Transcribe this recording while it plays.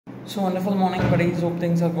So wonderful morning, buddies. Hope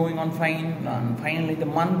things are going on fine. And finally, the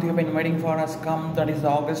month you've been waiting for has come. That is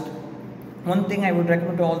August. One thing I would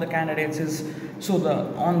recommend to all the candidates is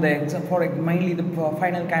on the exam for mainly the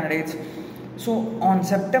final candidates. So on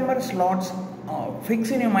September slots, fix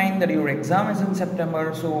in your mind that your exam is in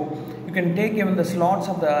September. So you can take even the slots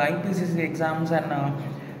of the IPCC exams and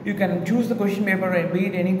you can choose the question paper and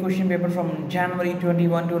read any question paper from January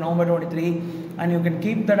 21 to November 23, and you can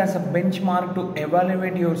keep that as a benchmark to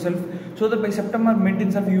evaluate yourself, so that by September mid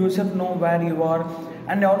itself you yourself know where you are,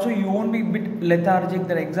 and also you won't be a bit lethargic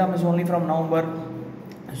that exam is only from November.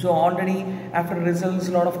 So already after results,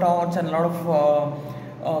 a lot of thoughts and a lot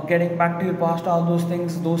of getting back to your past, all those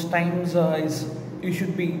things, those times is you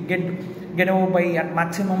should be get over by at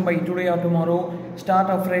maximum by today or tomorrow. Start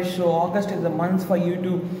afresh. So August is the month for you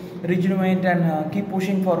to rejuvenate and keep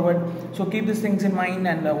pushing forward. So keep these things in mind,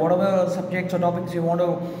 and whatever subjects or topics you want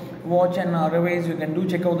to watch and revise, you can do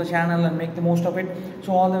check out the channel and make the most of it.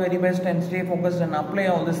 So all the very best, and stay focused and apply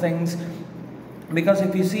all these things. Because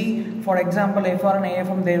if you see, for example, FR and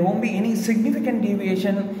AFM, there won't be any significant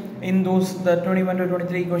deviation in the 21 to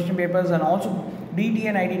 23 question papers, and also DT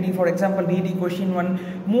and IDT. For example, DT question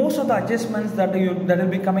 1, most of the adjustments that will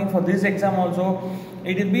be coming for this exam also,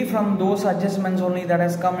 it will be from those adjustments only that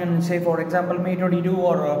has come in, say for example May 22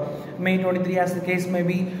 or May 23 as the case may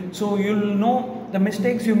be. So you'll know the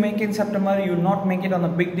mistakes you make in September, you will not make it on the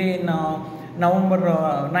big day in November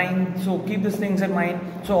 9th. So keep these things in mind.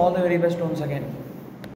 So all the very best once again.